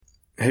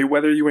Hey,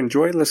 whether you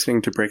enjoy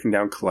listening to Breaking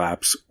Down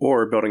Collapse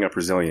or Building Up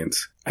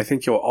Resilience, I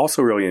think you'll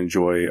also really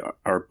enjoy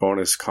our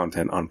bonus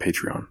content on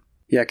Patreon.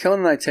 Yeah, Kellen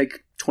and I take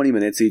 20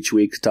 minutes each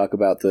week to talk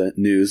about the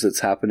news that's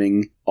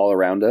happening all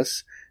around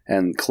us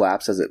and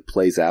Collapse as it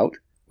plays out.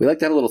 We like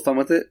to have a little fun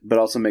with it, but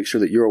also make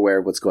sure that you're aware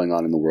of what's going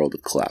on in the world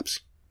of Collapse.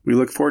 We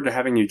look forward to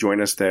having you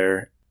join us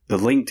there. The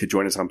link to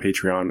join us on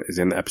Patreon is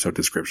in the episode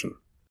description.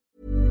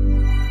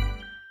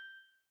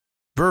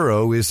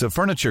 Burrow is a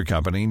furniture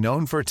company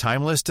known for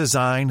timeless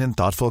design and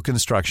thoughtful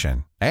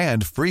construction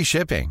and free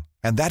shipping,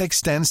 and that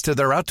extends to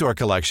their outdoor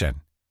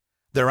collection.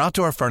 Their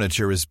outdoor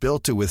furniture is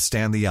built to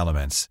withstand the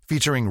elements,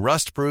 featuring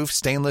rust-proof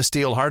stainless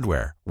steel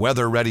hardware,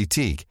 weather-ready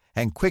teak,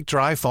 and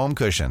quick-dry foam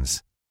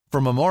cushions. For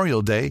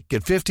Memorial Day,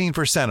 get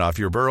 15% off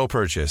your Burrow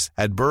purchase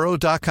at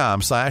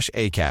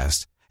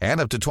burrow.com/ACAST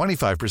and up to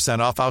 25%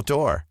 off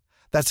outdoor.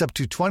 That's up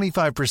to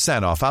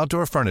 25% off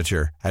outdoor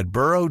furniture at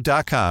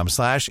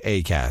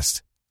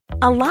burrow.com/ACAST.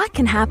 A lot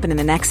can happen in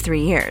the next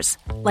 3 years.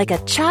 Like a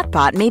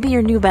chatbot may be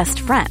your new best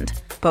friend.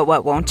 But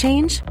what won't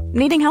change?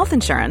 Needing health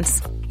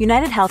insurance.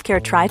 United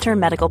Healthcare Tri-Term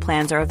Medical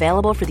Plans are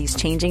available for these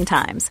changing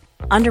times.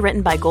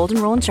 Underwritten by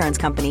Golden Rule Insurance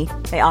Company,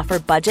 they offer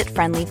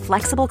budget-friendly,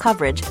 flexible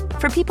coverage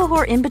for people who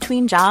are in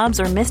between jobs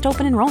or missed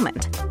open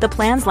enrollment. The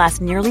plans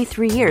last nearly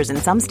 3 years in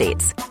some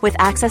states, with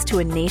access to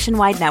a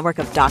nationwide network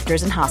of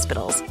doctors and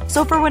hospitals.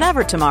 So for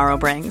whatever tomorrow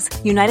brings,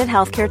 United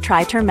Healthcare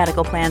Tri-Term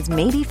Medical Plans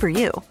may be for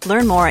you.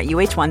 Learn more at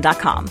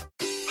uh1.com.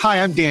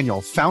 Hi, I'm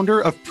Daniel, founder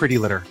of Pretty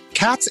Litter.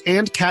 Cats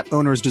and cat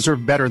owners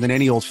deserve better than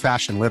any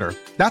old-fashioned litter.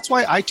 That's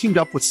why I teamed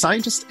up with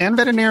scientists and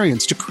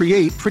veterinarians to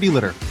create Pretty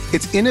Litter.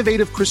 Its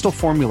innovative crystal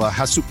formula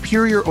has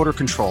superior odor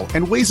control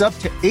and weighs up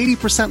to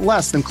 80%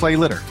 less than clay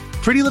litter.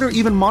 Pretty Litter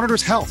even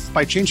monitors health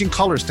by changing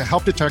colors to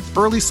help detect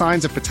early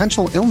signs of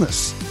potential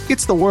illness.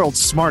 It's the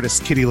world's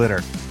smartest kitty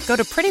litter. Go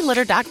to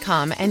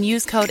prettylitter.com and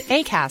use code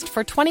ACAST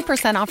for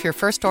 20% off your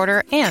first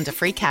order and a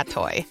free cat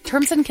toy.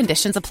 Terms and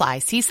conditions apply.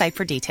 See site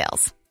for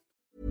details.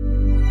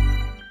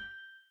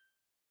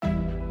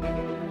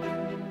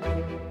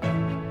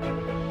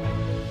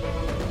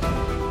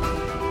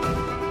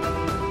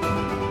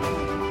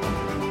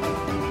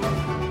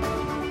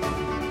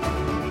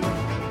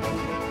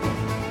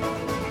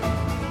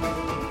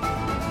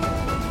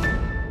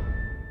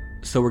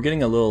 So we're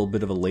getting a little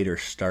bit of a later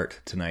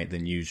start tonight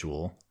than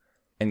usual.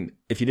 And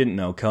if you didn't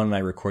know, Kellen and I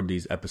record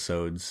these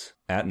episodes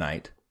at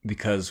night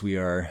because we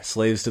are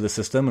slaves to the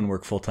system and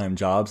work full-time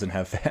jobs and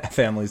have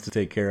families to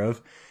take care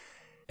of.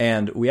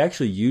 And we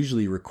actually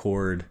usually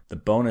record the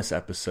bonus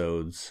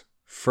episodes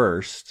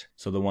first.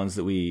 So the ones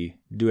that we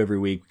do every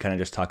week, kind of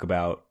just talk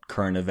about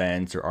current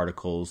events or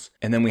articles.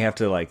 And then we have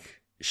to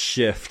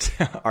shift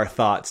our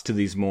thoughts to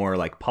these more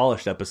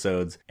polished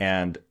episodes.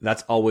 And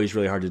that's always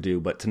really hard to do.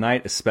 But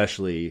tonight,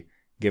 especially,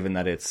 given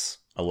that it's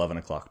 11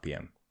 o'clock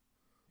p.m.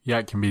 Yeah,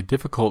 it can be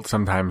difficult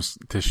sometimes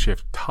to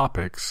shift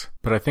topics,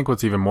 but I think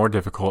what's even more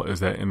difficult is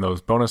that in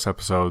those bonus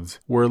episodes,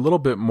 we're a little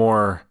bit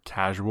more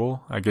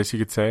casual, I guess you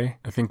could say.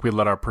 I think we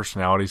let our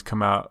personalities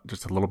come out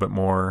just a little bit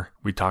more.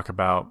 We talk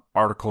about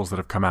articles that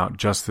have come out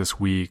just this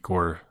week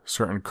or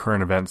certain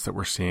current events that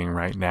we're seeing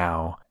right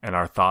now and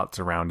our thoughts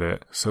around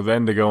it. So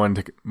then to go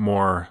into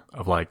more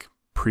of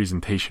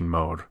presentation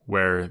mode,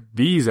 where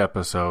these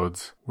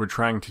episodes, we're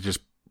trying to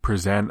just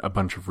present a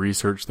bunch of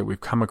research that we've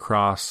come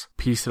across,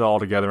 piece it all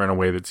together in a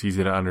way that's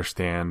easy to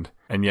understand,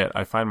 and yet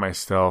I find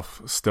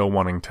myself still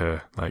wanting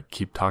to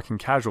keep talking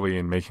casually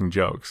and making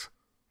jokes.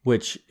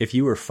 Which, if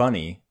you were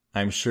funny,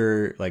 I'm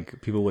sure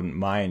people wouldn't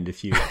mind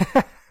if you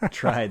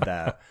tried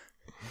that.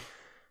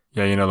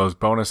 Yeah, those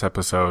bonus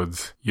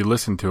episodes, you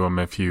listen to them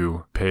if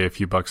you pay a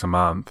few bucks a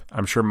month.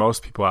 I'm sure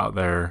most people out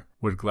there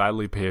would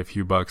gladly pay a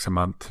few bucks a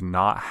month to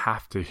not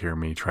have to hear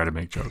me try to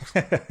make jokes.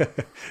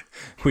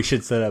 We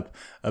should set up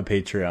a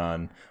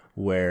Patreon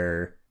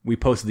where we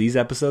post these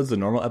episodes, the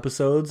normal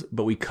episodes,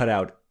 but we cut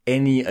out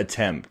any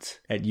attempt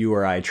at you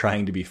or I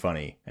trying to be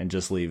funny and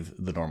just leave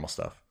the normal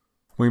stuff.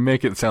 We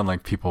make it sound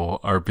like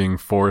people are being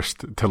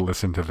forced to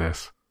listen to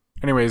this.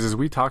 Anyways, as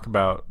we talk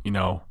about,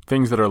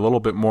 things that are a little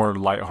bit more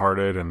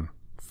lighthearted and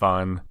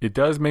fun, it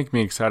does make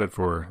me excited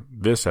for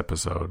this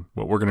episode,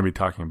 what we're going to be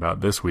talking about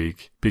this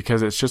week,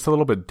 because it's just a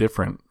little bit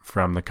different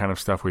from the kind of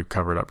stuff we've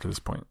covered up to this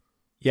point.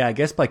 Yeah, I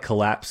guess by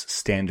Collapse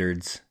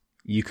standards,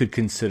 you could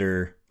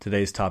consider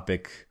today's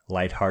topic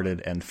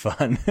lighthearted and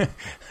fun.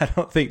 I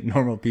don't think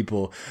normal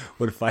people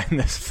would find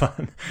this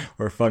fun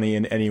or funny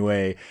in any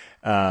way.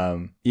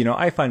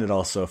 I find it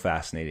all so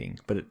fascinating,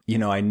 but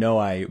I know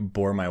I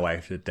bore my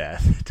wife to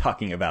death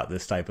talking about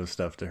this type of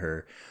stuff to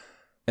her.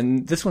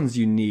 And this one's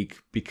unique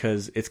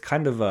because it's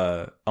kind of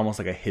almost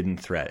like a hidden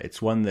threat.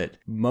 It's one that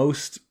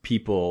most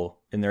people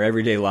in their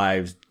everyday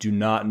lives do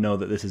not know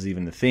that this is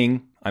even a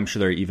thing. I'm sure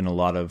there are even a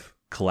lot of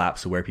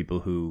collapse aware people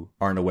who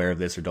aren't aware of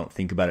this or don't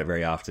think about it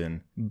very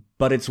often.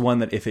 But it's one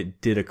that if it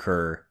did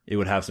occur, it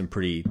would have some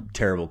pretty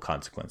terrible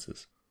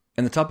consequences.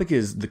 And the topic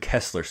is the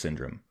Kessler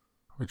syndrome.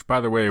 Which, by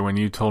the way, when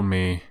you told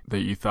me that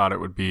you thought it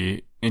would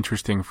be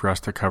interesting for us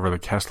to cover the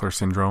Kessler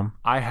syndrome.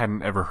 I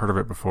hadn't ever heard of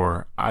it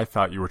before. I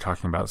thought you were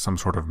talking about some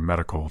sort of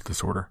medical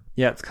disorder.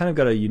 Yeah, it's kind of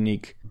got a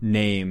unique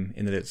name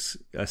in that it's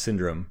a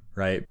syndrome,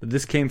 right? But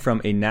this came from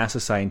a NASA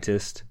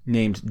scientist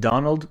named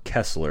Donald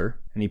Kessler,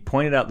 and he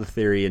pointed out the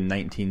theory in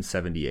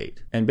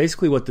 1978. And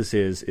basically what this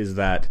is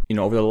that,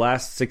 over the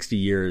last 60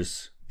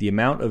 years, the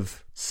amount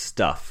of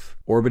stuff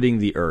orbiting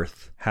the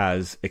Earth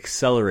has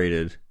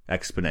accelerated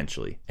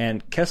exponentially.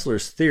 And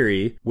Kessler's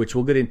theory, which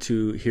we'll get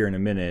into here in a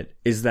minute,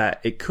 is that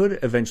it could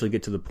eventually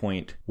get to the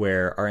point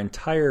where our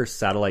entire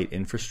satellite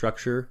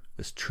infrastructure,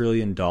 this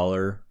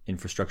trillion-dollar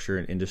infrastructure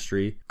and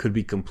industry, could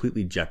be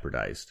completely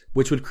jeopardized,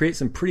 which would create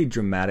some pretty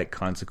dramatic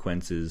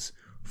consequences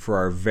for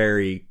our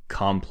very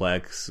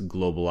complex,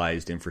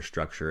 globalized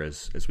infrastructure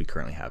as we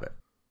currently have it.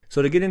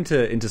 So to get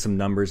into some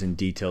numbers and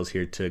details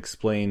here to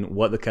explain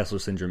what the Kessler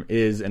syndrome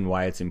is and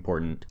why it's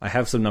important, I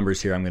have some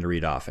numbers here I'm going to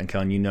read off. And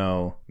Kellen, you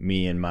know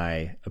me and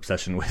my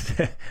obsession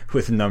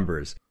with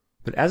numbers.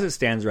 But as it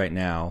stands right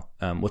now,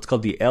 what's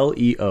called the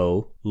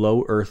LEO,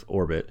 low Earth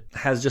orbit,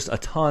 has just a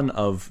ton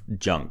of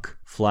junk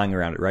flying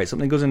around it, right?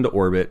 Something goes into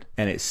orbit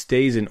and it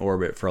stays in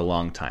orbit for a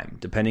long time.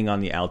 Depending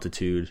on the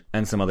altitude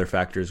and some other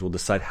factors will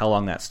decide how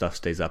long that stuff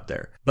stays up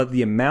there. But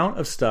the amount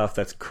of stuff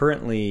that's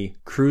currently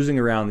cruising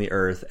around the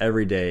Earth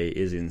every day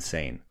is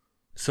insane.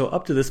 So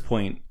up to this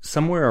point,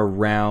 somewhere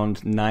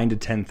around 9,000 to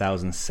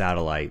 10,000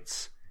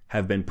 satellites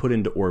have been put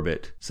into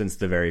orbit since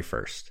the very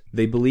first.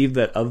 They believe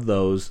that of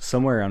those,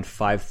 somewhere around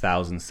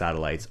 5,000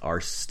 satellites are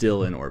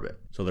still in orbit.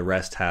 So the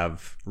rest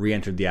have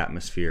re-entered the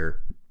atmosphere,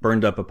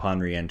 burned up upon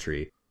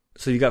re-entry.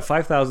 So you got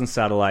 5,000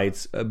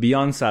 satellites.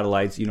 Beyond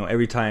satellites,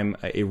 every time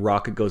a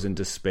rocket goes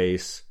into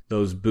space,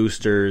 those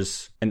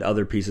boosters and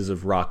other pieces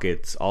of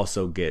rockets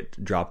also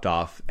get dropped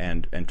off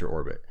and enter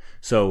orbit.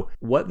 So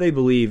what they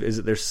believe is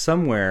that there's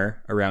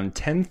somewhere around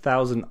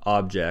 10,000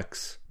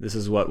 objects. This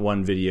is what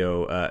one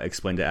video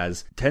explained it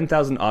as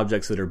 10,000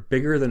 objects that are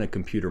bigger than a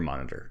computer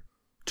monitor,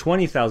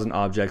 20,000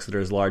 objects that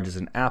are as large as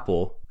an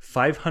apple,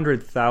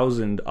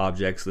 500,000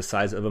 objects the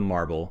size of a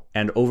marble,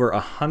 and over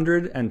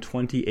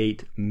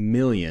 128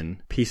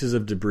 million pieces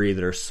of debris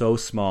that are so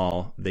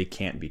small they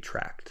can't be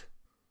tracked.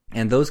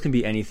 And those can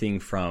be anything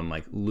from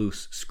like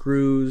loose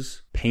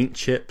screws, paint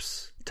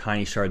chips,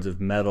 tiny shards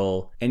of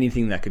metal,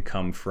 anything that could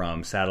come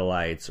from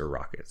satellites or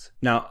rockets.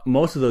 Now,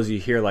 most of those you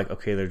hear like,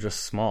 okay, they're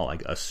just small,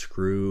 like a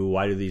screw.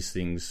 Why do these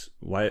things,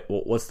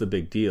 what's the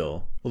big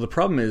deal? Well, the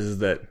problem is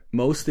that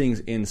most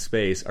things in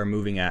space are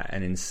moving at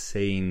an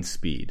insane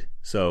speed.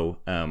 So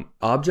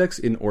objects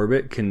in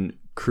orbit can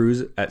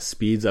cruise at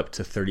speeds up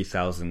to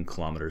 30,000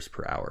 kilometers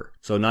per hour.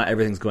 So not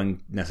everything's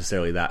going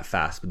necessarily that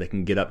fast, but they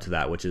can get up to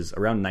that, which is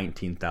around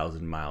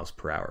 19,000 miles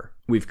per hour.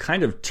 We've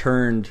kind of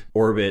turned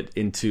orbit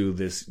into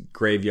this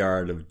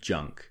graveyard of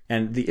junk.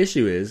 And the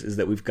issue is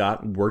that we've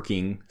got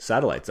working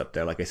satellites up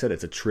there. Like I said,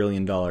 it's a $1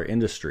 trillion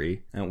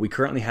industry. And we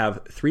currently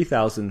have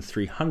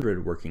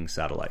 3,300 working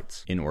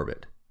satellites in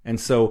orbit. And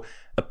so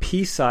a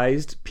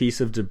pea-sized piece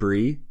of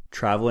debris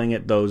traveling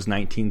at those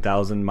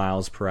 19,000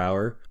 miles per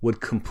hour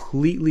would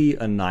completely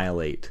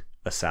annihilate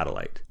a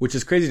satellite, which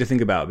is crazy to think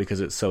about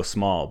because it's so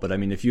small. But I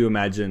mean, if you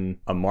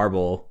imagine a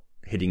marble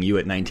hitting you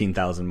at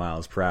 19,000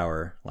 miles per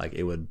hour, like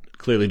it would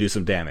clearly do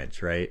some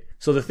damage, right?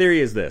 So the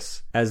theory is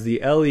this: as the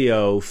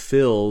LEO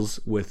fills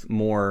with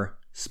more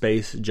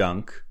space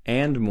junk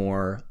and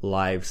more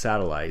live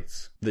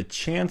satellites, the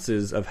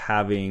chances of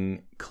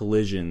having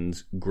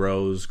collisions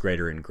grows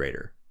greater and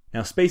greater.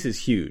 Now, space is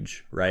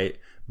huge, right?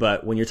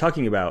 But when you're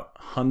talking about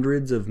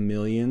hundreds of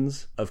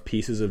millions of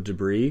pieces of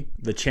debris,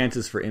 the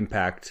chances for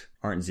impact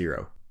aren't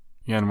zero.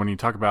 Yeah, and when you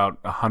talk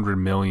about 100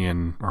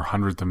 million or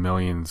hundreds of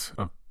millions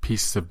of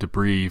pieces of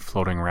debris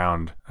floating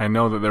around, I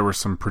know that there were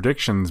some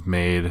predictions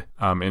made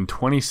in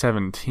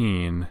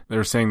 2017. They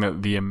were saying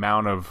that the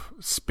amount of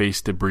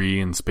space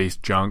debris and space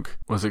junk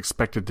was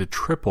expected to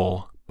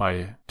triple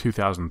by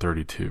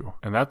 2032.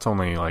 And that's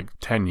only like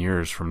 10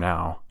 years from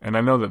now. And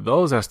I know that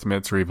those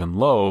estimates are even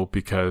low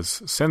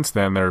because since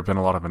then there have been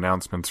a lot of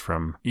announcements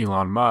from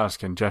Elon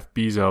Musk and Jeff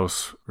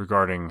Bezos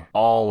regarding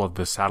all of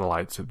the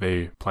satellites that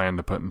they plan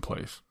to put in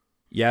place.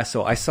 Yeah,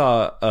 so I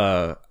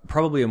saw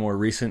probably a more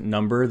recent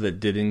number that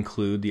did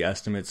include the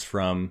estimates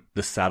from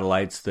the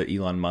satellites that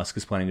Elon Musk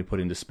is planning to put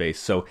into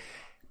space. So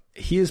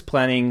he is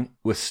planning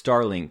with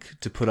Starlink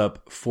to put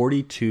up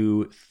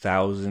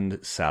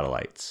 42,000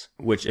 satellites,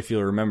 which if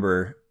you'll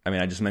remember, I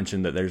mean, I just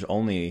mentioned that there's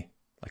only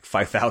like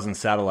 5,000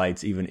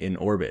 satellites even in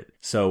orbit.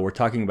 So we're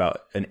talking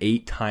about an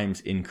 8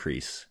 times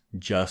increase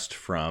just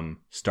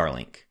from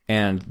Starlink.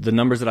 And the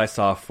numbers that I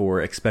saw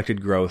for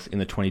expected growth in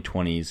the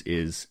 2020s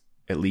is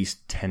at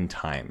least 10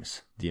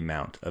 times the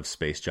amount of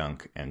space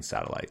junk and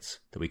satellites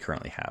that we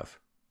currently have.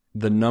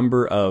 The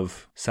number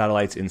of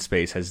satellites in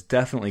space has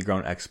definitely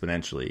grown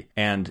exponentially.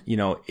 And,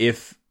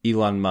 if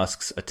Elon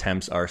Musk's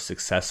attempts are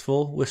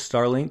successful with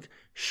Starlink,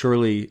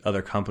 surely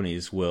other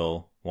companies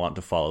will want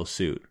to follow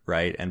suit,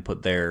 right? And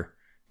put their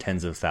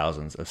tens of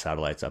thousands of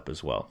satellites up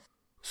as well.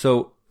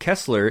 So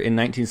Kessler in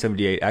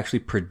 1978 actually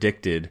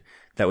predicted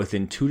that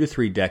within 2 to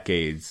 3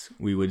 decades,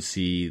 we would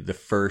see the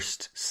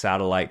first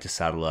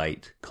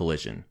satellite-to-satellite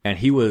collision. And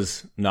he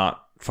was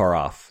not far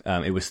off.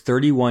 It was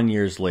 31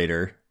 years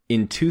later.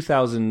 In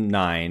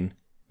 2009,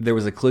 there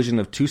was a collision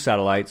of 2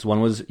 satellites. One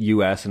was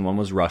US and one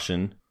was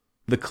Russian.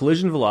 The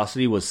collision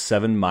velocity was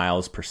 7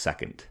 miles per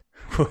second,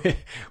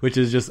 which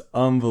is just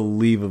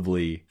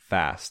unbelievably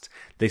fast.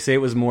 They say it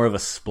was more of a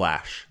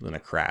splash than a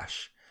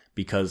crash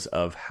because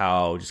of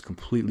how just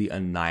completely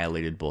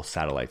annihilated both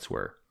satellites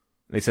were.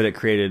 They said it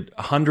created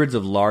hundreds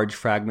of large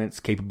fragments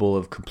capable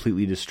of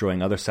completely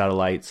destroying other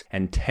satellites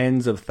and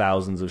tens of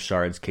thousands of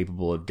shards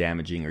capable of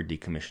damaging or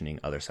decommissioning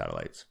other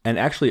satellites. And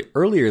actually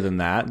earlier than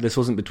that, this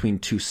wasn't between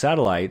 2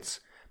 satellites,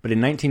 but in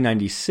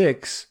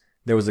 1996,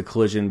 there was a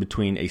collision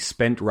between a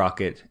spent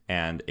rocket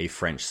and a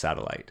French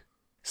satellite.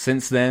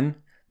 Since then,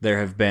 there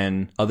have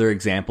been other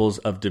examples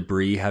of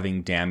debris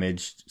having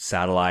damaged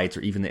satellites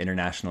or even the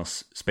International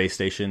Space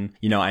Station.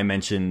 You know, I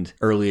mentioned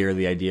earlier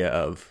the idea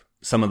of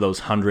some of those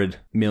 100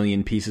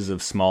 million pieces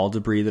of small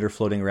debris that are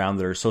floating around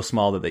that are so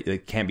small that they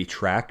can't be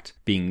tracked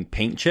being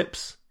paint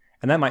chips.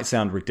 And that might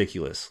sound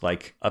ridiculous,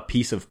 like a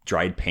piece of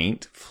dried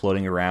paint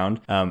floating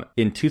around.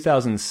 In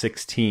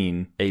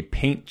 2016, a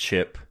paint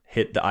chip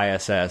hit the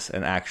ISS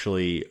and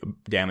actually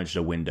damaged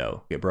a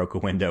window. It broke a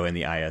window in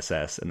the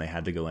ISS and they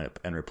had to go in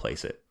and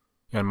replace it.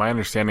 And my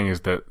understanding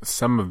is that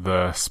some of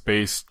the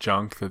space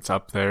junk that's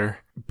up there,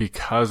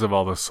 because of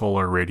all the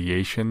solar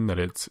radiation that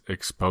it's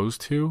exposed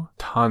to,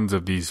 tons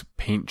of these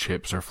paint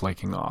chips are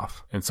flaking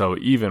off. And so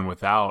even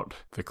without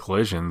the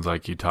collisions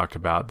like you talked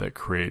about that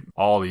create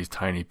all these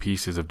tiny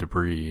pieces of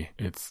debris,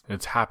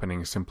 it's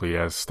happening simply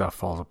as stuff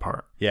falls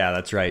apart. Yeah,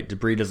 that's right.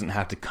 Debris doesn't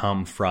have to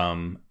come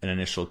from an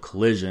initial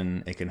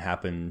collision. It can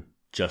happen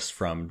just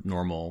from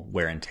normal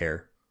wear and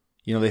tear.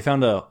 You know, they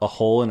found a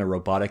hole in a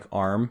robotic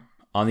arm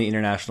on the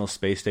International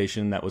Space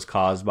Station that was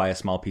caused by a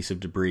small piece of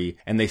debris.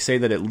 And they say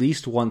that at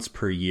least once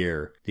per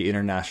year, the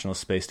International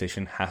Space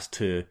Station has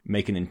to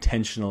make an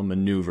intentional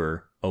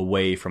maneuver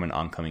away from an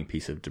oncoming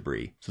piece of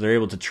debris. So they're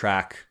able to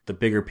track the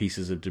bigger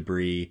pieces of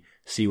debris,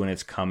 see when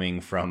it's coming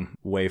from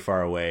way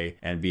far away,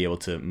 and be able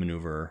to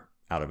maneuver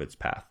out of its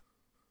path.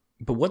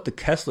 But what the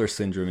Kessler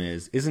syndrome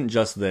isn't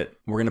just that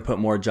we're going to put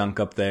more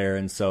junk up there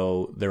and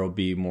so there will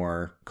be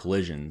more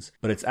collisions,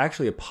 but it's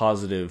actually a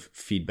positive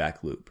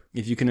feedback loop.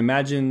 If you can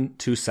imagine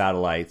 2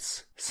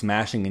 satellites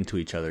smashing into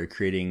each other,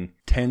 creating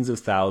tens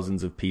of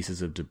thousands of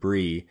pieces of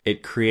debris,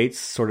 it creates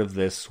sort of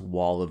this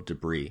wall of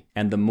debris.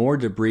 And the more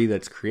debris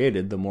that's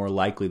created, the more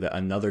likely that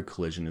another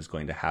collision is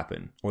going to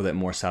happen or that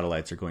more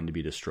satellites are going to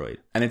be destroyed.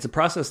 And it's a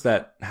process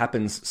that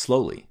happens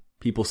slowly.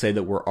 People say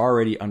that we're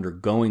already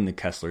undergoing the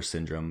Kessler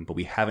syndrome, but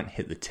we haven't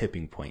hit the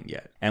tipping point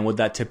yet. And what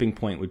that tipping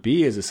point would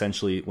be is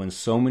essentially when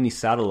so many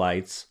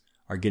satellites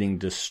are getting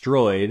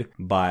destroyed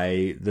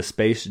by the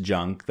space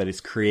junk that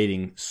is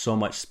creating so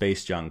much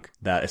space junk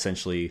that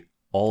essentially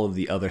all of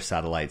the other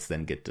satellites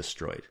then get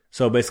destroyed.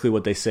 So basically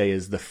what they say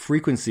is the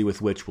frequency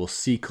with which we'll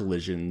see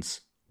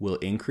collisions will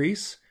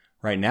increase.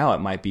 Right now, it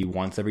might be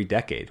once every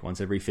decade,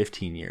 once every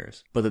 15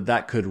 years, but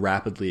that could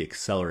rapidly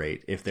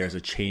accelerate if there's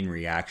a chain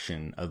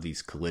reaction of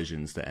these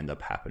collisions that end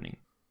up happening.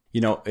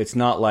 You know, it's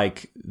not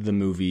like the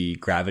movie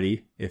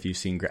Gravity. If you've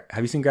seen,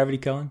 have you seen Gravity,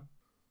 Kellen?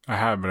 I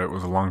have, but it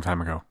was a long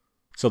time ago.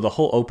 So the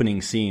whole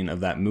opening scene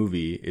of that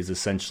movie is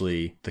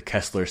essentially the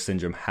Kessler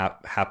syndrome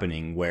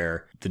happening,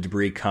 where the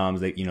debris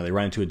comes, they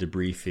run into a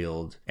debris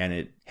field and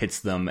it hits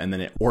them, and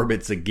then it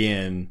orbits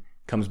again,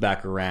 comes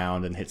back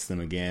around and hits them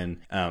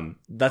again.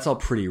 That's all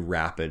pretty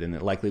rapid, and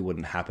it likely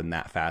wouldn't happen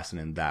that fast and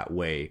in that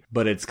way.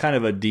 But it's kind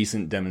of a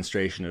decent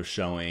demonstration of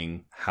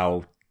showing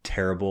how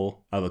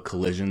terrible of a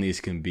collision these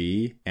can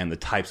be and the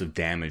types of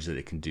damage that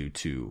it can do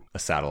to a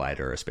satellite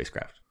or a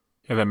spacecraft.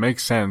 Yeah, that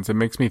makes sense. It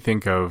makes me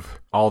think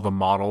of all the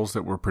models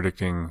that were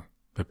predicting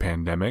the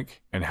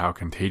pandemic and how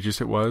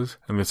contagious it was.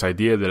 And this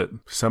idea that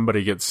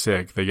somebody gets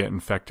sick, they get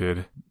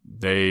infected,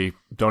 they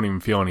don't even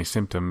feel any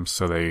symptoms,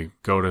 so they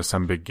go to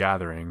some big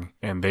gathering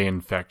and they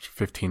infect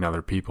 15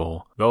 other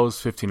people.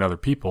 Those 15 other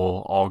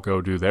people all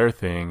go do their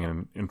thing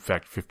and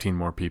infect 15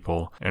 more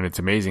people. And it's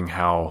amazing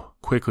how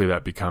quickly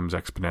that becomes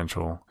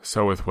exponential.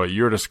 So with what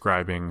you're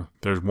describing,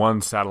 there's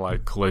one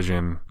satellite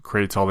collision,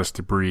 creates all this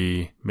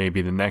debris.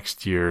 Maybe the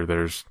next year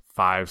there's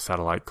 5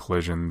 satellite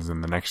collisions,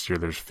 and the next year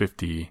there's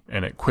 50,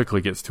 and it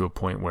quickly gets to a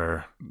point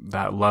where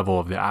that level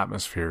of the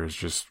atmosphere is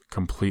just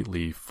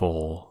completely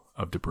full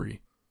of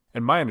debris.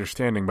 And my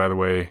understanding, by the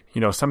way,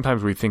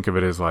 sometimes we think of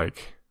it as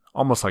like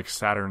almost like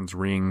Saturn's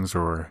rings,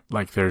 or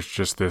like there's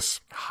just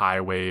this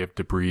highway of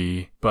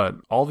debris, but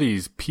all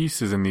these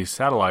pieces in these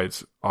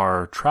satellites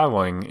are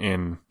traveling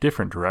in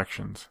different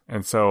directions.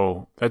 And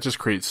so that just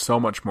creates so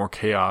much more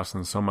chaos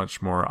and so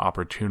much more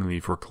opportunity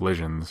for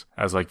collisions.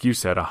 As like you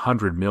said,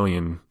 100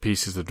 million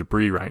pieces of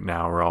debris right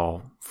now are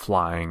all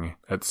flying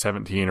at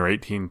 17 or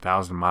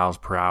 18,000 miles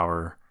per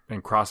hour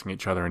and crossing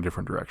each other in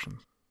different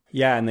directions.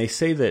 Yeah, and they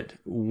say that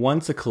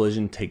once a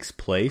collision takes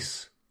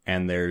place,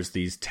 and there's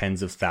these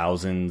tens of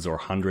thousands or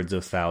hundreds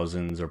of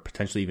thousands or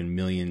potentially even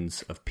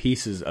millions of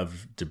pieces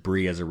of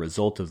debris as a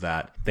result of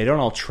that, they don't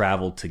all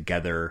travel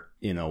together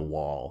in a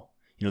wall.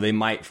 They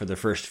might for the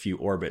first few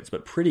orbits,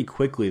 but pretty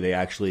quickly they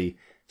actually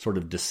sort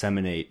of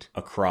disseminate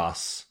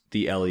across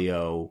the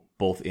LEO,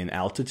 both in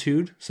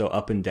altitude, so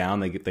up and down,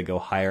 they go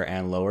higher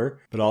and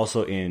lower, but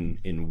also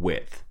in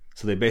width.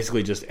 So they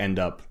basically just end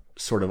up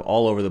sort of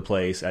all over the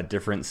place at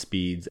different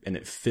speeds, and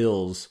it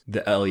fills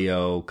the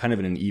LEO kind of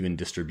in an even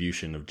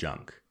distribution of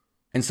junk.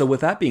 And so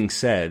with that being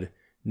said,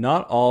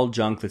 not all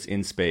junk that's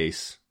in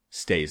space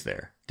stays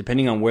there.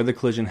 Depending on where the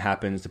collision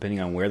happens, depending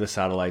on where the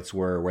satellites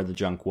were, where the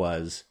junk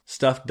was,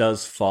 stuff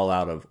does fall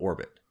out of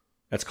orbit.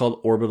 That's called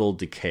orbital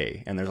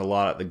decay, and there's a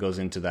lot that goes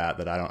into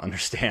that I don't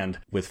understand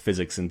with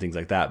physics and things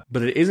like that.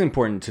 But it is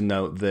important to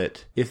note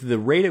that if the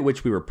rate at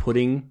which we were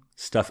putting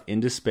stuff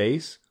into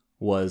space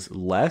was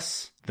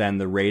less than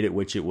the rate at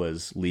which it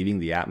was leaving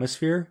the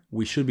atmosphere,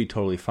 we should be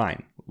totally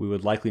fine. We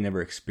would likely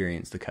never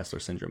experience the Kessler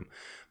syndrome.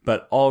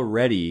 But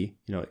already,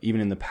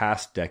 even in the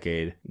past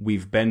decade,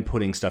 we've been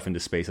putting stuff into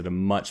space at a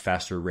much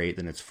faster rate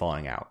than it's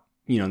falling out.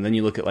 And then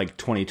you look at like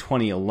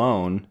 2020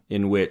 alone,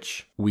 in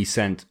which we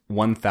sent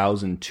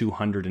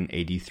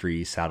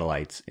 1,283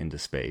 satellites into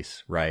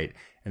space, right?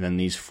 And then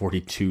these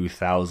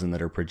 42,000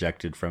 that are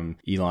projected from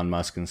Elon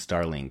Musk and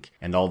Starlink,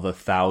 and all the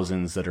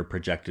thousands that are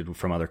projected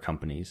from other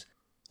companies.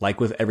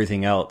 Like with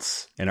everything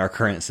else in our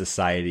current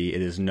society,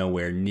 it is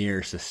nowhere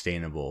near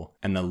sustainable,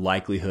 and the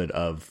likelihood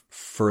of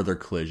further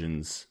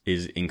collisions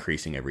is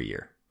increasing every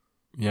year.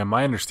 Yeah,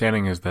 my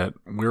understanding is that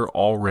we're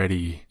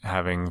already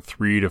having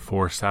 3 to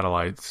 4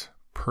 satellites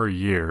per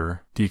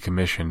year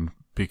decommissioned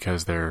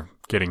because they're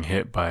getting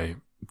hit by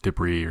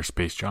debris or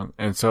space junk.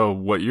 And so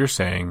what you're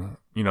saying,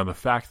 the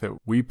fact that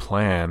we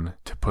plan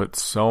to put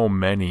so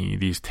many,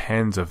 these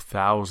tens of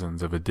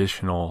thousands of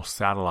additional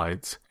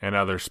satellites and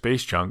other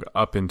space junk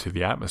up into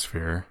the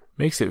atmosphere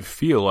makes it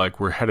feel like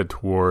we're headed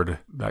toward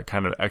that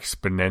kind of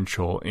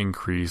exponential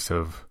increase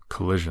of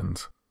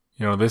collisions.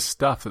 This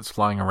stuff that's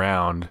flying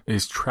around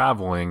is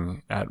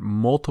traveling at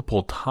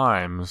multiple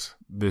times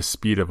the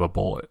speed of a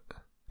bullet.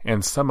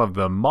 And some of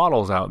the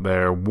models out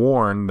there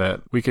warn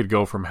that we could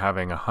go from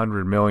having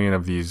 100 million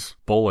of these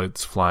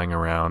bullets flying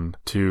around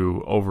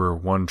to over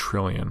 1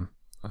 trillion.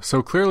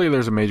 So clearly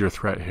there's a major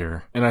threat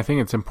here. And I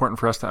think it's important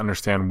for us to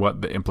understand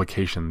what the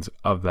implications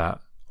of that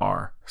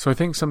are. So I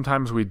think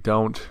sometimes we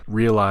don't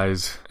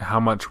realize how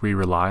much we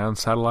rely on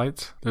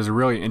satellites. There's a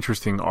really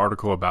interesting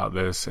article about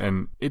this,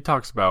 and it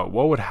talks about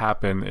what would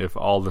happen if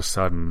all of a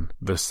sudden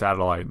the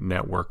satellite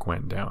network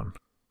went down.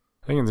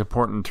 I think it's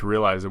important to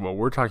realize that what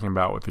we're talking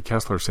about with the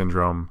Kessler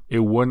syndrome, it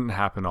wouldn't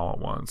happen all at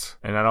once.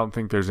 And I don't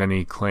think there's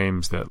any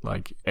claims that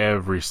like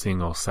every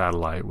single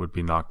satellite would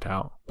be knocked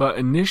out. But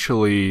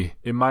initially,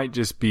 it might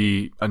just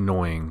be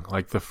annoying.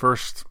 Like the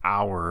first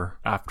hour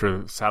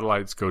after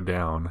satellites go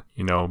down,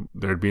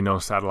 there'd be no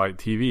satellite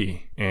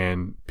TV,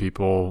 and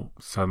people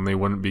suddenly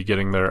wouldn't be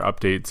getting their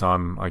updates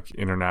on like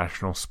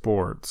international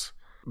sports.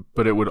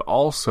 But it would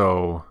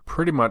also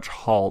pretty much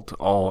halt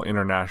all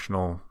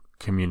international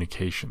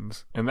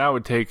communications. And that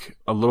would take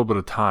a little bit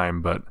of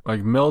time, but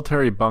like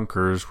military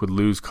bunkers would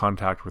lose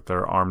contact with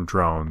their armed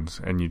drones,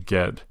 and you'd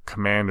get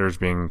commanders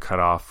being cut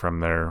off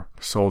from their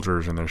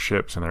soldiers and their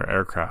ships and their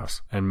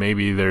aircrafts. And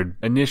maybe there'd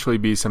initially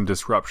be some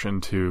disruption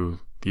to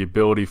the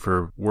ability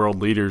for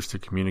world leaders to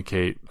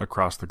communicate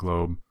across the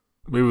globe.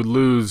 We would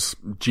lose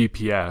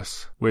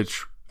GPS,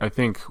 which I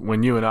think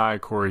when you and I,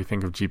 Corey,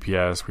 think of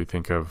GPS, we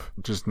think of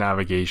just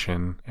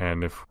navigation.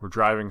 And if we're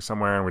driving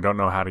somewhere and we don't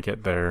know how to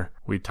get there,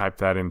 we type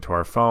that into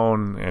our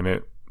phone and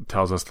it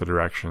tells us the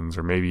directions.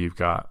 Or maybe you've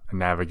got a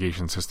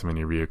navigation system in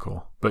your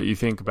vehicle. But you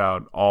think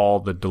about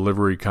all the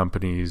delivery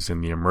companies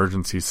and the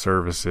emergency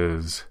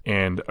services,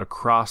 and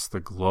across the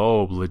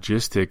globe,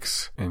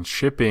 logistics and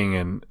shipping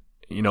and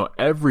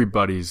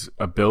everybody's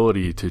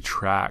ability to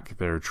track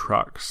their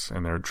trucks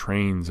and their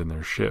trains and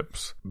their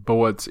ships. But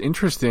what's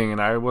interesting, and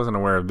I wasn't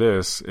aware of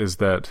this, is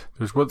that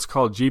there's what's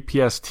called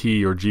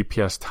GPS-T or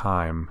GPS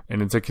time,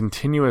 and it's a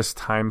continuous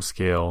time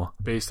scale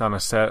based on a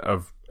set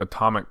of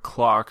atomic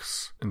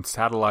clocks and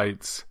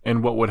satellites.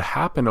 And what would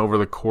happen over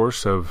the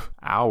course of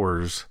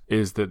hours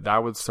is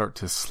that would start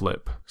to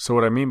slip. So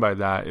what I mean by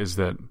that is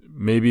that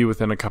maybe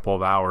within a couple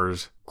of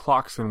hours,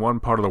 clocks in one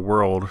part of the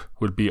world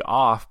would be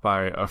off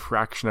by a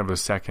fraction of a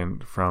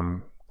second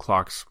from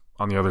clocks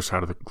on the other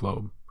side of the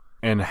globe.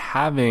 And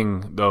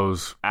having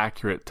those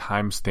accurate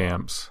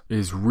timestamps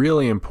is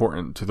really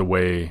important to the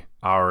way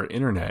our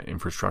internet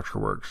infrastructure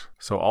works.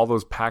 So all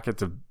those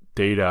packets of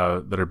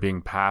data that are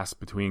being passed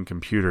between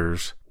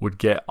computers would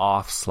get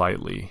off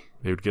slightly.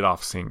 They would get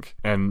off sync.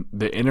 And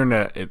the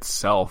internet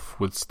itself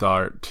would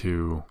start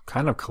to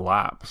kind of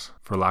collapse,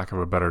 for lack of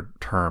a better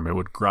term. It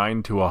would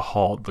grind to a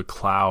halt. The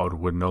cloud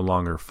would no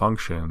longer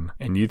function.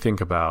 And you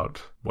think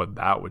about what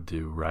that would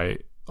do,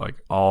 right? Like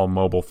all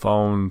mobile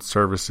phone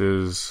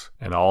services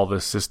and all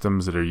the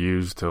systems that are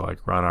used to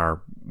like run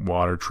our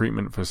water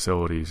treatment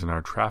facilities and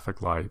our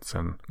traffic lights.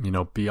 And,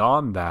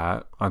 beyond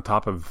that, on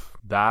top of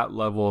that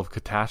level of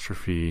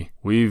catastrophe,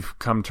 we've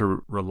come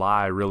to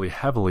rely really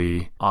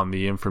heavily on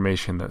the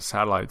information that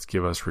satellites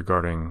give us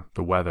regarding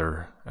the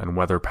weather and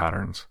weather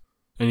patterns.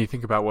 And you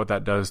think about what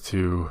that does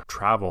to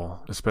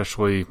travel,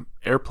 especially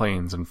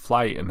airplanes and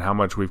flight, and how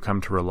much we've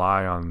come to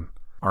rely on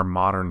our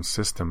modern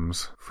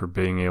systems for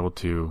being able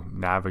to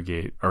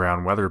navigate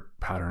around weather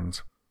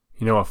patterns.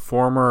 You know, a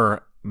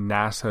former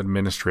NASA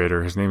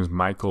administrator, his name is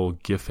Michael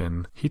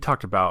Giffen, he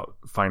talked about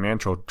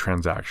financial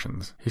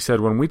transactions. He said,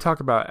 when we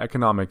talk about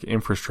economic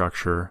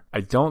infrastructure,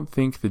 I don't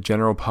think the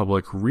general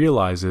public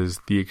realizes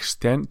the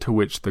extent to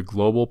which the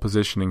global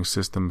positioning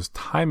system's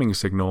timing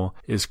signal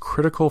is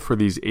critical for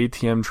these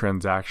ATM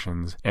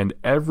transactions and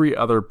every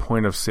other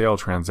point of sale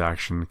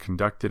transaction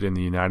conducted in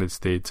the United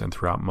States and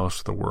throughout most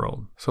of the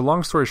world. So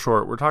long story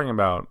short, we're talking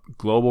about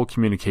global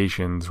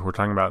communications, we're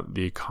talking about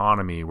the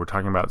economy, we're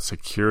talking about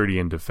security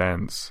and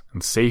defense,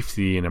 and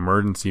safety and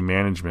emergency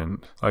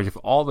management. Like, if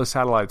all the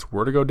satellites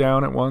were to go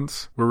down at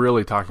once, we're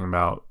really talking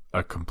about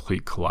a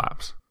complete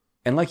collapse.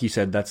 And like you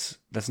said, that's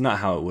not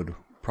how it would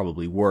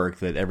probably work,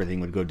 that everything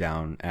would go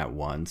down at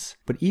once.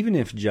 But even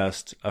if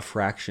just a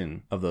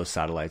fraction of those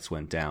satellites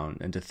went down,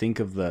 and to think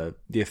of the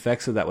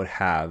effects that would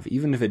have,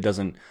 even if it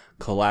doesn't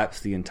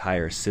collapse the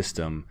entire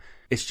system,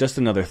 it's just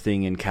another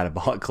thing in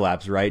catabolic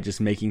collapse, right?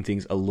 Just making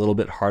things a little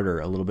bit harder,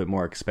 a little bit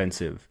more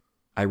expensive.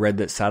 I read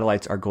that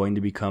satellites are going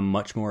to become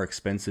much more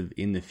expensive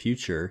in the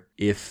future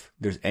if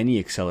there's any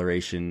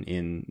acceleration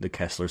in the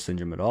Kessler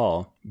syndrome at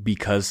all,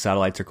 because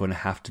satellites are going to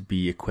have to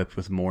be equipped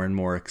with more and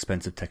more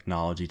expensive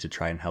technology to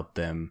try and help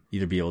them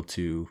either be able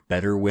to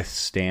better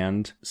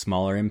withstand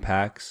smaller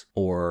impacts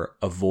or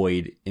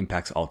avoid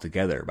impacts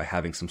altogether by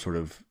having some sort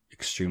of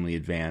extremely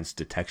advanced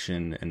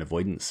detection and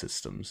avoidance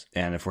systems.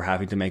 And if we're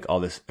having to make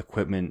all this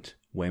equipment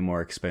way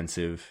more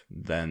expensive,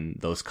 then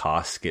those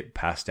costs get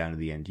passed down to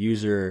the end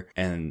user.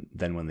 And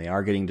then when they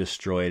are getting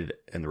destroyed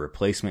and the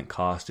replacement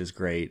cost is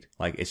great,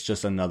 like, it's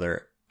just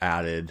another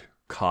added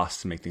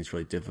cost to make things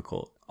really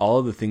difficult. All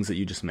of the things that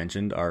you just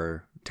mentioned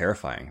are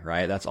terrifying,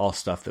 right? That's all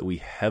stuff that we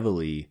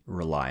heavily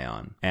rely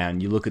on.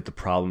 And you look at the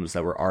problems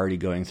that we're already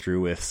going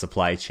through with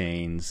supply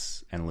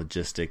chains and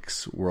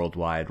logistics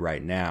worldwide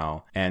right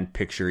now, and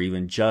picture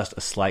even just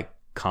a slight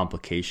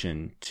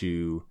complication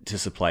to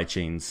supply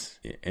chains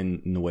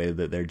in the way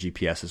that their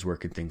GPSs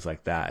work and things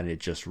like that. And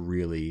it just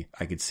really,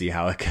 I could see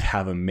how it could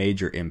have a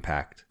major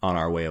impact on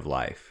our way of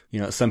life. You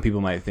know, some people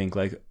might think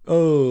like,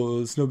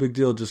 oh, it's no big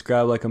deal, just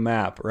grab like a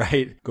map,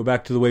 right? Go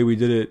back to the way we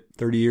did it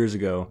 30 years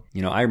ago.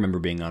 You know, I remember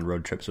being on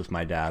road trips with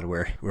my dad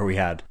where we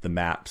had the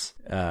maps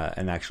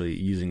and actually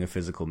using a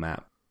physical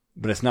map.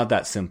 But it's not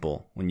that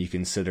simple when you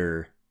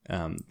consider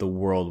the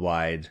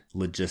worldwide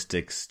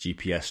logistics,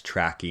 GPS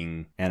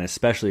tracking, and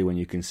especially when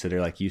you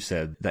consider, like you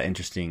said, that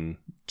interesting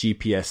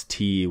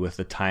GPST with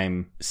the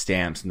time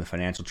stamps and the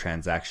financial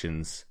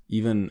transactions.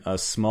 Even a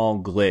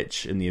small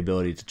glitch in the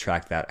ability to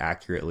track that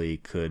accurately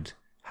could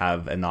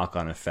have a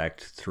knock-on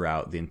effect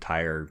throughout the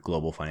entire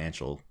global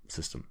financial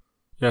system.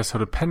 Yeah, so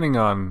depending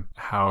on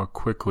how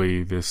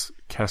quickly this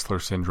Kessler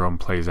syndrome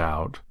plays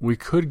out, we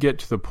could get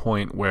to the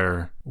point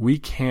where we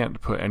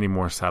can't put any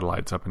more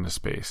satellites up into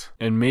space.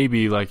 And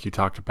maybe, like you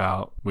talked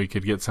about, we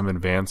could get some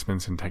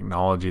advancements in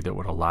technology that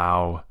would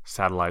allow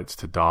satellites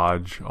to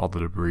dodge all the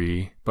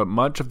debris. But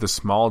much of the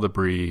small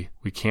debris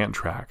we can't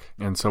track.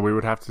 And so we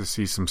would have to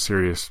see some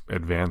serious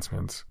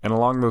advancements. And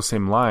along those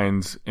same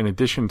lines, in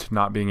addition to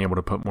not being able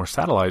to put more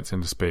satellites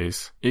into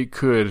space, it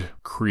could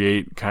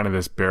create kind of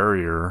this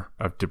barrier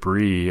of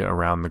debris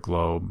around the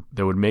globe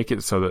that would make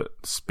it so that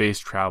space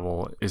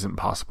travel isn't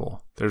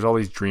possible. There's all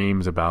these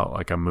dreams about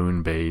like a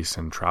moon base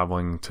and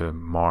traveling to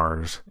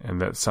Mars,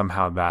 and that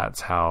somehow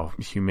that's how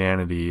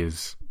humanity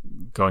is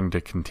going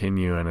to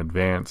continue and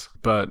advance.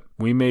 But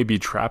we may be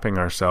trapping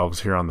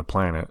ourselves here on the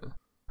planet.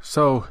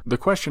 So the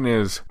question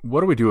is,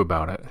 what do we do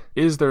about it?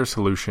 Is there a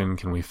solution?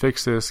 Can we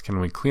fix this? Can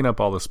we clean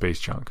up all the space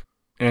junk?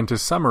 And to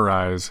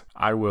summarize,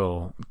 I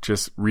will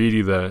just read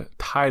you the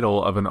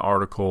title of an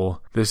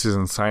article. This is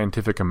in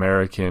Scientific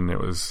American. It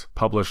was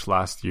published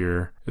last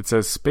year. It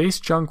says, "Space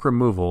junk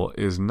removal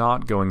is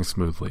not going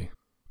smoothly."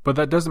 But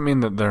that doesn't mean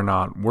that they're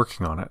not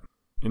working on it.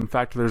 In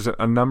fact, there's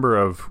a number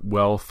of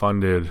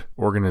well-funded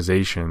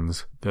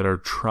organizations that are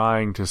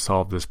trying to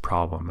solve this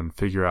problem and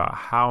figure out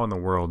how in the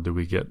world do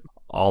we get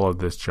all of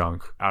this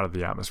junk out of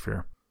the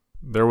atmosphere.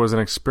 There was an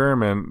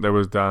experiment that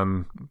was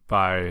done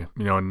by,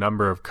 a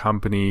number of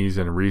companies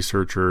and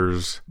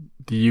researchers.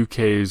 The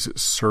UK's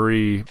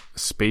Surrey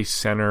Space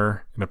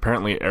Centre, and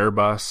apparently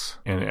Airbus,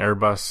 and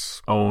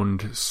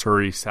Airbus-owned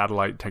Surrey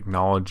Satellite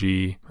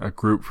Technology, a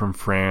group from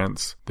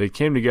France. They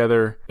came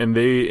together, and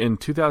they, in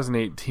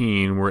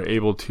 2018, were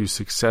able to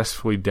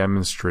successfully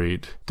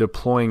demonstrate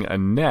deploying a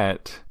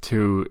net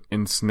to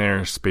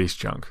ensnare space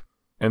junk.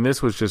 And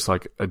this was just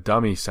like a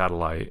dummy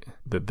satellite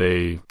that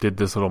they did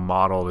this little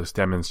model, this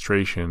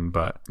demonstration.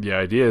 But the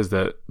idea is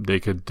that they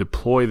could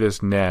deploy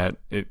this net,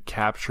 it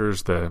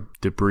captures the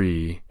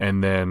debris,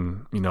 and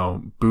then,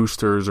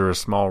 boosters or a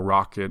small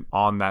rocket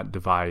on that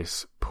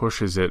device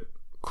pushes it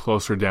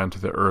closer down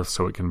to the Earth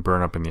so it can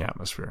burn up in the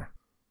atmosphere.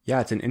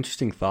 Yeah, it's an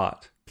interesting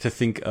thought to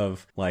think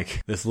of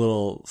like this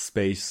little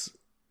space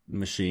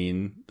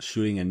machine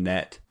shooting a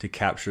net to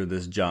capture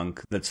this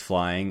junk that's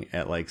flying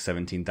at like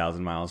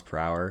 17,000 miles per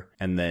hour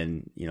and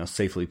then,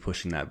 safely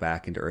pushing that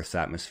back into Earth's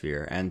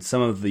atmosphere. And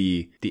some of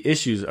the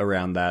issues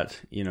around that,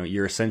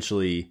 you're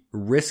essentially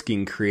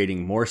risking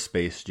creating more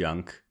space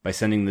junk by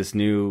sending this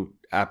new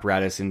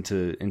apparatus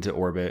into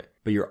orbit,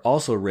 but you're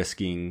also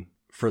risking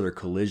further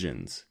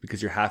collisions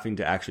because you're having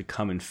to actually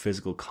come in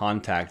physical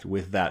contact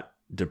with that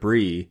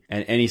debris,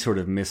 and any sort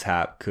of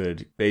mishap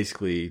could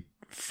basically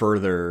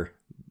further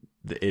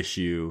the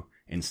issue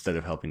instead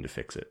of helping to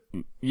fix it.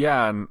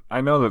 Yeah, and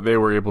I know that they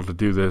were able to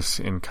do this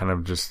in kind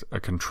of just a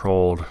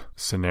controlled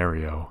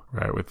scenario,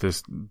 right, with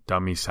this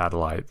dummy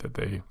satellite that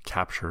they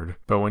captured.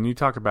 But when you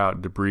talk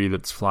about debris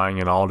that's flying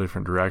in all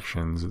different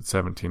directions at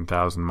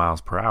 17,000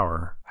 miles per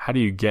hour, how do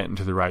you get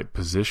into the right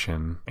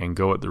position and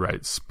go at the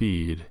right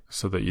speed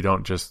so that you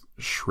don't just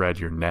shred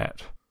your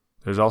net?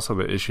 There's also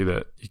the issue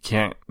that you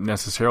can't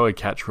necessarily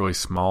catch really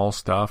small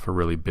stuff or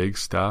really big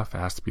stuff. It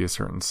has to be a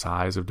certain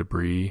size of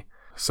debris.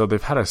 So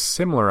they've had a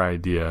similar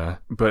idea,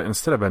 but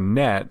instead of a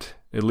net,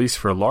 at least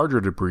for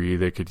larger debris,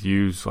 they could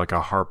use like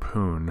a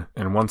harpoon.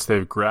 And once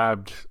they've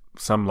grabbed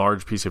some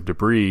large piece of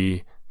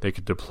debris, they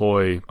could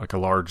deploy like a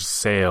large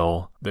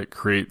sail that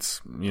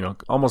creates,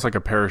 almost like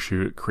a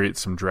parachute. It creates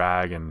some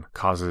drag and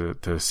causes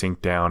it to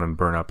sink down and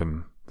burn up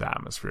in the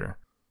atmosphere.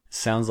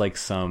 Sounds like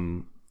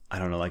some, I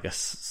don't know, like a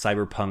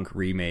cyberpunk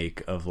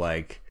remake of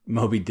like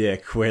Moby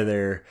Dick, where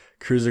they're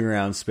cruising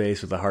around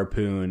space with a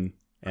harpoon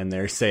and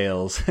their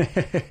sails.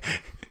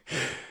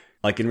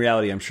 Like in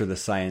reality, I'm sure the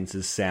science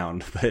is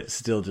sound, but it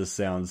still just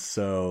sounds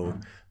so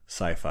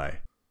sci-fi.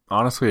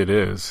 Honestly, it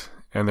is.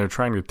 And they're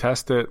trying to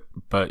test it,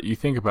 but you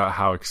think about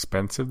how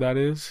expensive that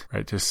is,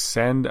 right? To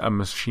send a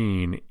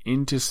machine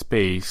into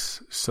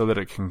space so that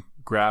it can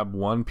grab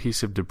one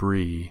piece of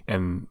debris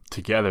and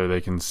together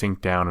they can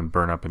sink down and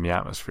burn up in the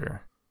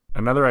atmosphere.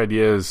 Another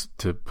idea is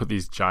to put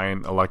these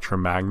giant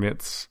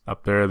electromagnets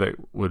up there that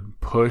would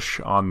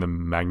push on the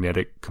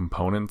magnetic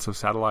components of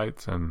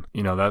satellites. And,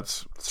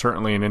 that's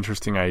certainly an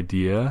interesting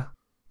idea.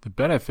 The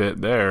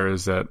benefit there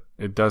is that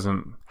it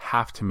doesn't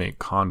have to make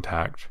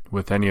contact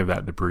with any of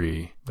that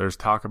debris. There's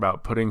talk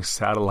about putting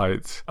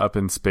satellites up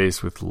in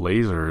space with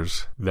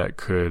lasers that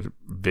could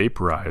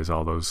vaporize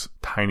all those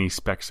tiny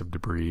specks of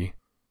debris.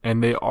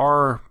 And they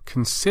are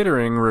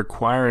considering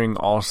requiring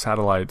all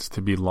satellites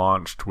to be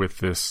launched with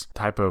this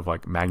type of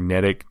like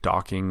magnetic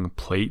docking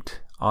plate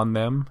on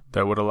them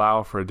that would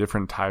allow for a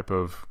different type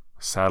of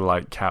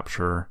satellite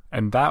capture.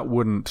 And that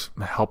wouldn't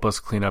help us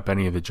clean up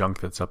any of the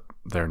junk that's up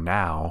there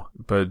now.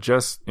 But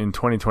just in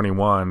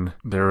 2021,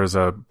 there was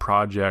a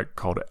project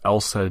called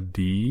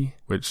ELSA-D,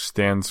 which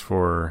stands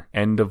for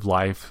End of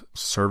Life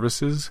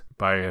Services,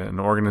 by an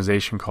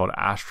organization called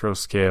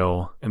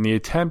Astroscale. And the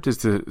attempt is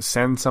to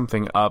send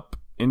something up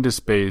into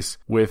space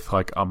with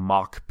like a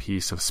mock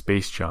piece of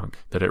space junk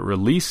that it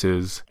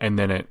releases, and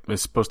then it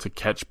is supposed to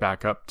catch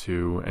back up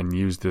to and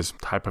use this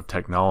type of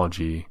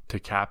technology to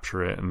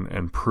capture it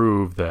and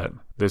prove that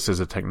this is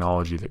a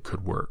technology that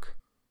could work.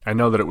 I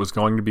know that it was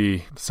going to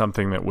be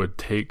something that would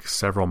take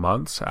several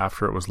months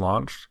after it was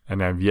launched,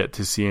 and I've yet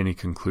to see any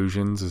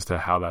conclusions as to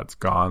how that's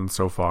gone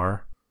so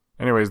far.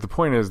 Anyways, the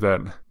point is that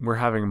we're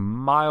having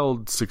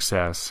mild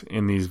success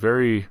in these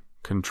very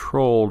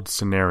controlled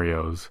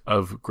scenarios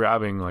of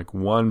grabbing like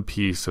one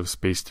piece of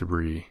space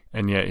debris,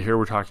 and yet here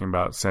we're talking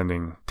about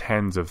sending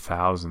tens of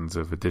thousands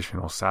of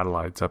additional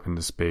satellites up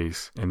into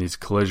space, and these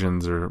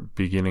collisions are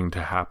beginning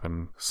to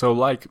happen. So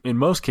like in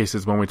most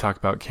cases when we talk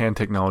about can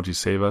technology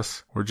save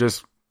us, we're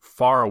just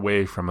far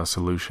away from a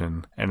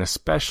solution, and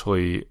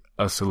especially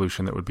a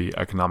solution that would be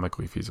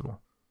economically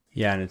feasible.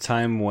 Yeah, in a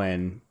time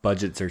when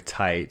budgets are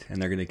tight and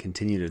they're going to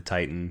continue to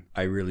tighten,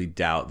 I really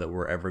doubt that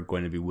we're ever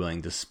going to be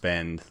willing to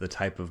spend the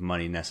type of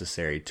money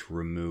necessary to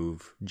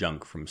remove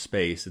junk from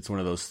space. It's one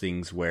of those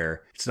things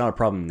where it's not a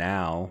problem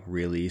now,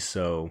 really,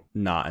 so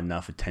not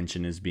enough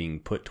attention is being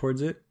put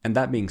towards it. And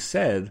that being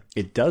said,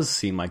 it does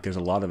seem like there's a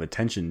lot of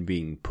attention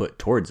being put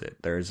towards it.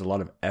 There's a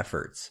lot of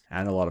efforts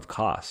and a lot of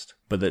cost,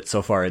 but that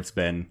so far it's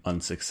been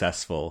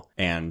unsuccessful.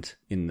 And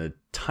in the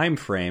time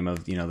frame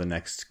of, the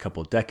next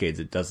couple of decades,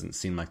 it doesn't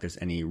seem like there's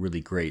any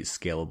really great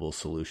scalable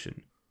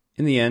solution.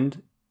 In the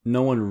end,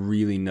 no one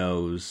really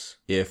knows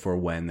if or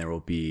when there will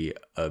be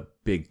a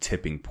big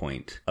tipping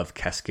point of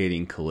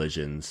cascading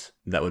collisions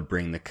that would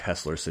bring the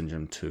Kessler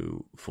syndrome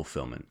to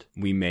fulfillment.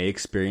 We may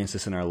experience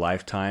this in our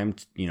lifetime,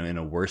 in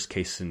a worst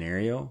case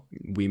scenario.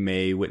 We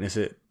may witness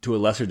it to a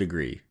lesser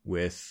degree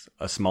with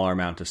a smaller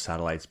amount of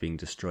satellites being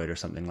destroyed or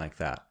something like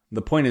that.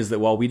 The point is that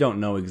while we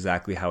don't know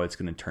exactly how it's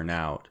going to turn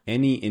out,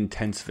 any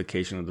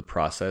intensification of the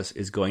process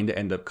is going to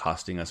end up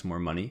costing us more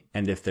money.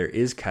 And if there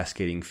is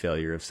cascading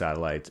failure of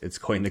satellites, it's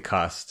going to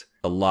cost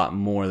a lot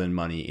more than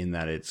money, in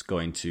that it's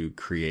going to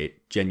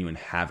create genuine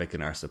havoc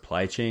in our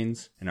supply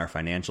chains, in our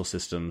financial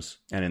systems,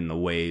 and in the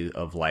way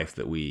of life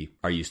that we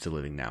are used to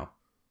living now.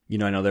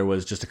 I know there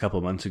was just a couple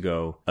of months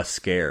ago a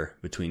scare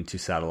between two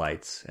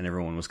satellites, and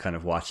everyone was kind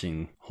of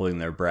watching, holding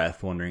their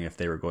breath, wondering if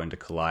they were going to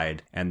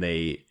collide, and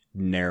they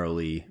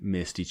narrowly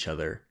missed each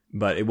other.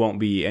 But it won't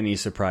be any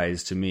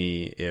surprise to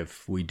me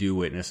if we do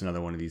witness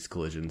another one of these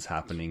collisions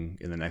happening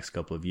in the next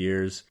couple of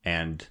years,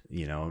 and,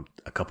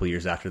 a couple of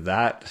years after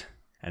that,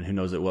 and who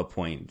knows at what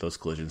point those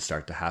collisions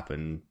start to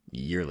happen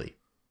yearly.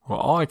 Well,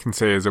 all I can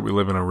say is that we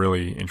live in a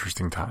really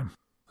interesting time.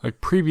 Like,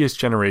 previous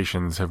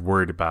generations have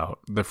worried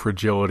about the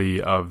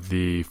fragility of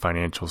the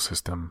financial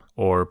system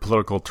or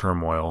political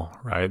turmoil,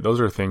 right?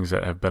 Those are things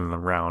that have been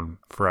around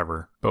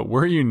forever. But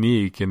we're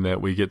unique in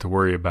that we get to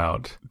worry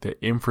about the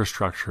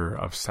infrastructure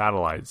of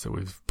satellites that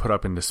we've put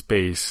up into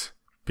space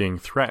being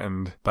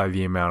threatened by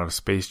the amount of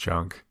space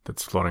junk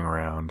that's floating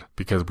around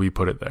because we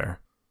put it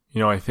there.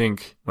 I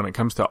think when it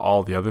comes to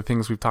all the other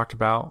things we've talked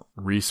about,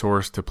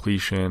 resource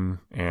depletion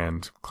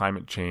and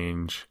climate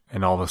change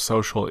and all the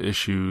social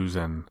issues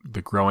and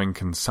the growing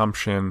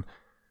consumption,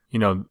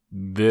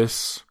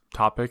 this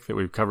topic that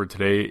we've covered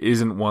today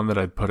isn't one that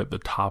I'd put at the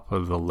top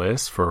of the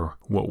list for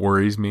what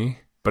worries me.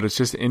 But it's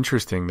just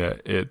interesting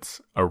that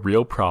it's a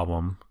real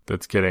problem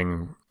that's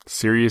getting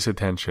serious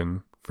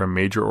attention from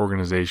major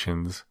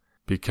organizations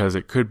because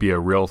it could be a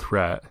real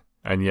threat.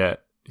 And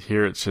yet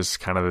here it's just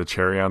kind of the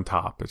cherry on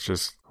top. It's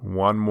just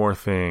one more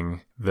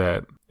thing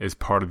that is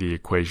part of the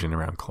equation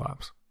around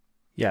collapse.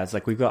 Yeah, it's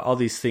like we've got all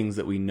these things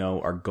that we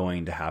know are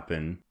going to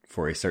happen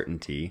for a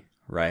certainty,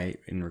 right,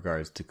 in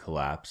regards to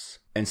collapse.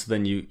 And so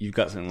then you've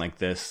got something like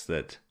this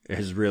that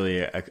is really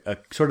a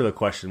sort of a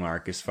question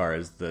mark as far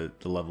as the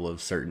level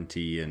of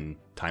certainty and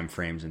time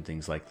frames and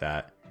things like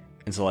that.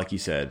 And so like you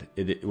said,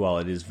 while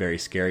it is very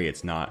scary,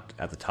 it's not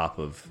at the top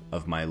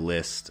of my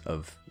list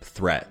of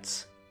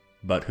threats.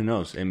 But who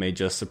knows? It may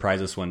just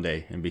surprise us one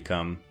day and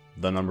become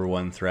the number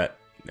one threat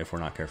if we're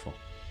not careful.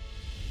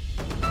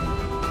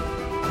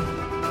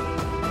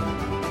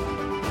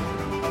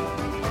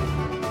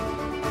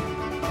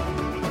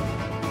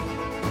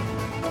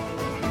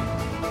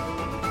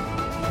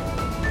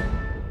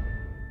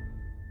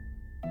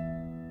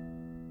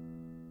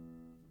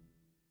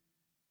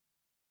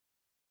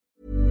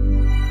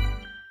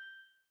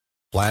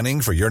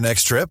 Planning for your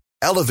next trip?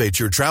 Elevate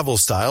your travel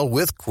style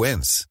with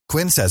Quince.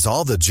 Quince has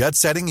all the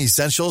jet-setting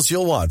essentials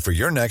you'll want for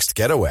your next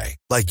getaway,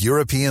 like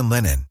European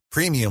linen,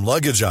 premium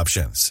luggage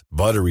options,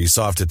 buttery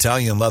soft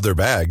Italian leather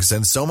bags,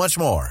 and so much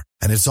more.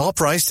 And it's all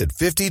priced at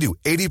 50 to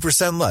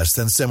 80% less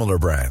than similar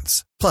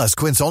brands. Plus,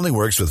 Quince only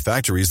works with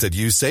factories that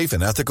use safe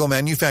and ethical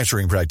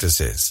manufacturing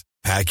practices.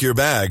 Pack your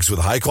bags with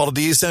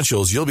high-quality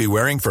essentials you'll be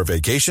wearing for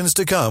vacations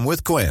to come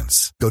with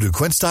Quince. Go to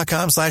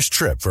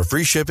quince.com/trip for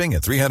free shipping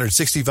and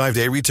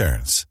 365-day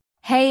returns.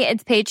 Hey,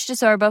 it's Paige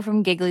DeSorbo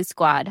from Giggly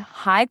Squad.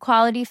 High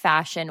quality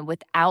fashion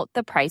without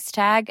the price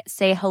tag.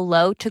 Say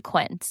hello to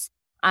Quince.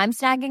 I'm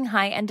snagging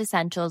high-end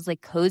essentials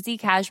like cozy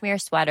cashmere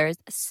sweaters,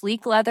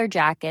 sleek leather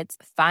jackets,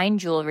 fine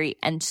jewelry,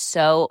 and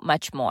so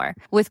much more.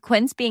 With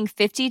Quince being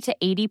 50 to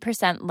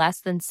 80%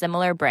 less than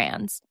similar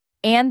brands.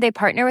 And they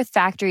partner with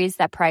factories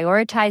that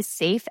prioritize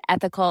safe,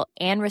 ethical,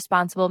 and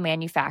responsible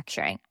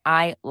manufacturing.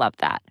 I love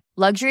that.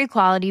 Luxury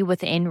quality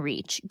within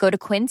reach. Go to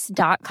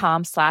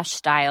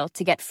quince.com/style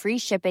to get free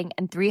shipping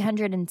and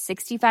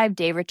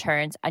 365-day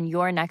returns on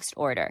your next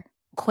order.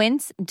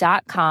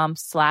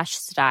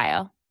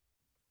 Quince.com/style.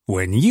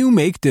 When you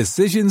make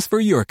decisions for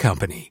your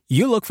company,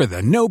 you look for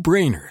the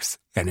no-brainers.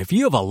 And if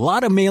you have a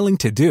lot of mailing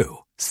to do,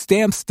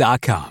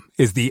 Stamps.com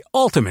is the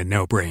ultimate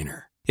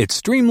no-brainer. It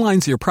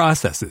streamlines your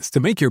processes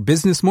to make your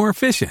business more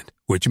efficient,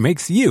 which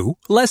makes you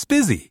less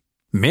busy.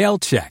 Mail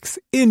checks,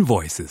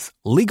 invoices,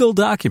 legal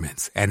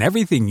documents, and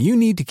everything you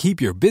need to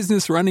keep your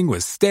business running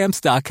with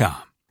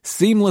Stamps.com.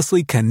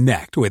 Seamlessly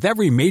connect with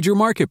every major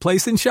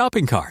marketplace and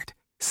shopping cart.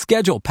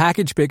 Schedule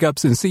package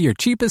pickups and see your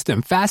cheapest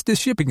and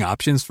fastest shipping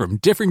options from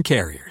different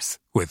carriers,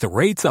 with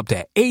rates up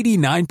to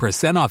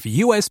 89% off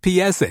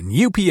USPS and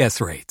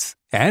UPS rates.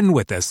 And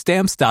with the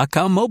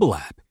Stamps.com mobile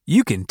app,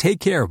 you can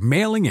take care of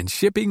mailing and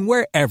shipping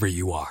wherever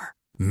you are.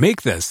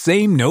 Make the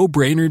same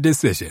no-brainer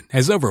decision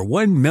as over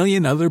 1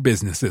 million other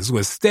businesses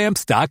with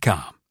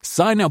Stamps.com.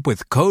 Sign up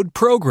with code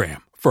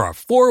PROGRAM for a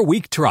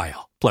 4-week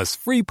trial, plus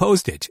free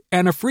postage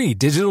and a free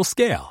digital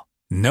scale.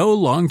 No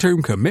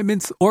long-term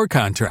commitments or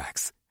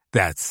contracts.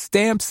 That's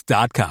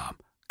Stamps.com.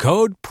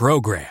 Code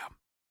PROGRAM.